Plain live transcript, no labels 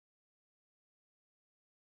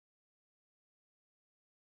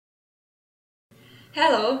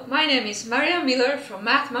Hello, my name is Maria Miller from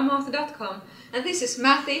mathmammoth.com and this is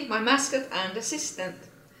Mathy, my mascot and assistant.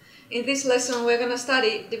 In this lesson we're going to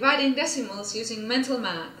study dividing decimals using mental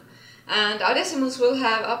math, and our decimals will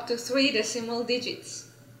have up to 3 decimal digits.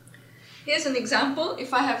 Here's an example.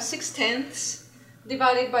 If I have 6/10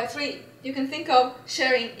 divided by 3, you can think of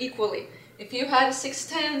sharing equally. If you had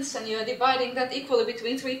 6/10 and you're dividing that equally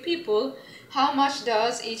between 3 people, how much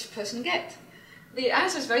does each person get? The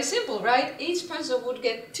answer is very simple, right? Each person would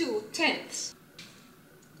get 2/10.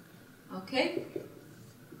 Okay?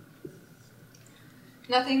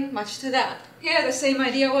 Nothing much to that. Here the same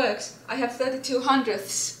idea works. I have 32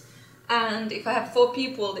 hundredths, and if I have 4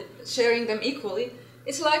 people sharing them equally,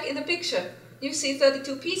 it's like in the picture. You see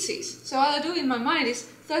 32 pieces. So all I do in my mind is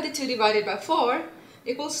 32 divided by 4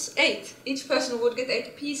 equals 8. Each person would get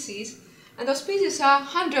 8 pieces, and those pieces are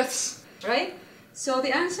hundredths, right? So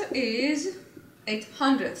the answer is 8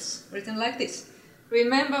 hundredths, written like this.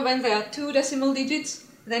 Remember, when there are 2 decimal digits,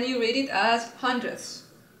 then you read it as hundredths.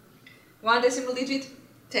 1 decimal digit,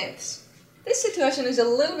 tenths. This situation is a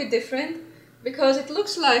little bit different because it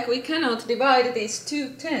looks like we cannot divide these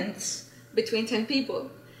 2/10 between 10 people.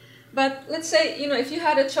 But let's say, if you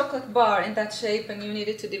had a chocolate bar in that shape and you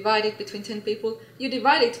needed to divide it between 10 people, you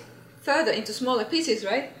divide it further into smaller pieces,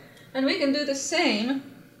 right? And we can do the same,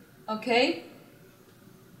 okay?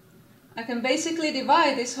 I can basically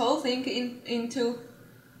divide this whole thing into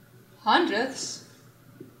hundredths,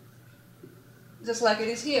 just like it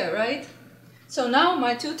is here, right? So now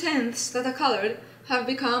my 2/10 that are colored have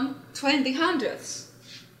become 20 hundredths.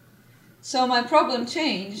 So my problem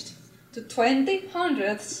changed to 20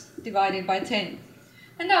 hundredths divided by 10.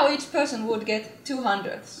 And now each person would get 2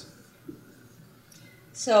 hundredths.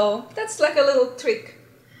 So that's like a little trick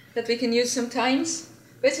that we can use sometimes.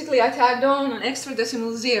 Basically I tagged on an extra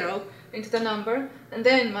decimal 0 into the number, and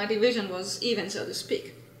then my division was even, so to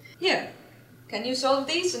speak. Here, can you solve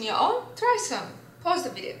these on your own? Try some. Pause the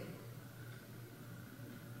video.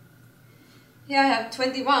 Here I have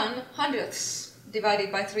 21 hundredths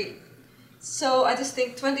divided by 3. So I just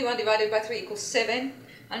think 21 divided by 3 equals 7,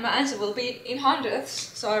 and my answer will be in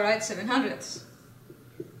hundredths, so I write 7 hundredths.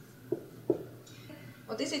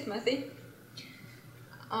 What is it, Mathy?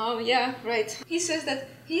 Oh yeah, right. He says that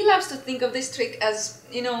he loves to think of this trick as,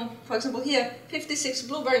 for example here, 56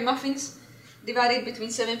 blueberry muffins divided between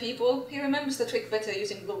 7 people. He remembers the trick better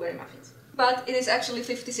using blueberry muffins. But it is actually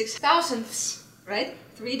 56 thousandths, right?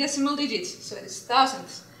 3 decimal digits, so it is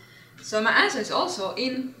thousandths. So my answer is also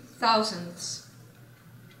in thousandths.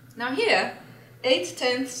 Now here,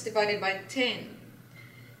 8/10 divided by 10.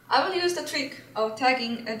 I will use the trick of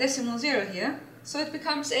tagging a decimal 0 here, so it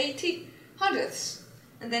becomes 80 hundredths.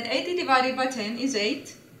 And then 80 divided by 10 is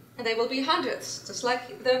 8, and they will be hundredths, just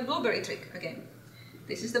like the blueberry trick again.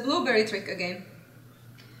 This is the blueberry trick again.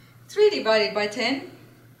 3 divided by 10,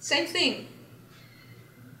 same thing.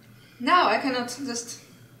 Now I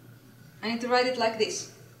need to write it like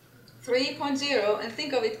this. 3.0, and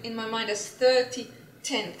think of it in my mind as 30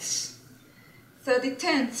 tenths. 30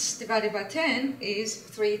 tenths divided by 10 is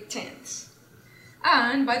 3/10.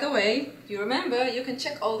 And by the way, if you remember, you can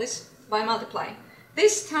check all this by multiplying.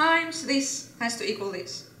 This times this has to equal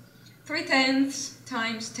this. 3/10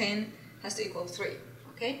 times 10 has to equal 3.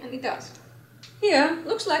 Okay, and it does. Here,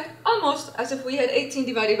 looks like almost as if we had 18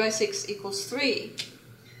 divided by 6 equals 3.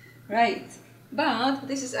 Right, but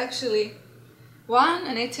this is actually 1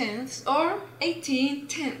 and 8/10 or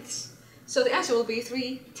 18/10. So the answer will be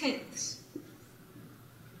 3/10.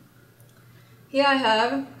 Here I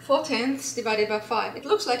have 4/10 divided by 5. It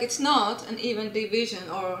looks like it's not an even division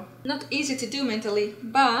or not easy to do mentally,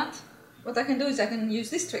 but what I can do is I can use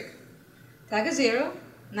this trick. Tag a 0.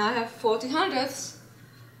 Now I have 40 hundredths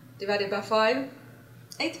divided by 5,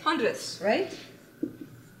 8 hundredths, right?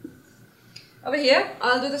 Over here,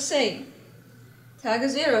 I'll do the same. Tag a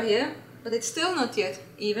 0 here, but it's still not yet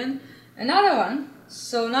even. Another one.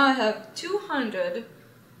 So now I have 200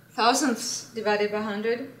 thousandths divided by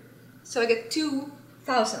 100. So I get 2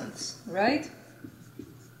 thousandths, right?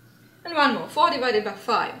 And one more, 4 divided by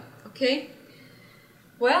 5, okay?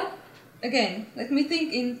 Well, again, let me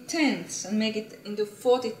think in tenths and make it into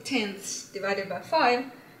 40 tenths divided by 5.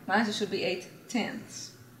 My answer should be 8 tenths.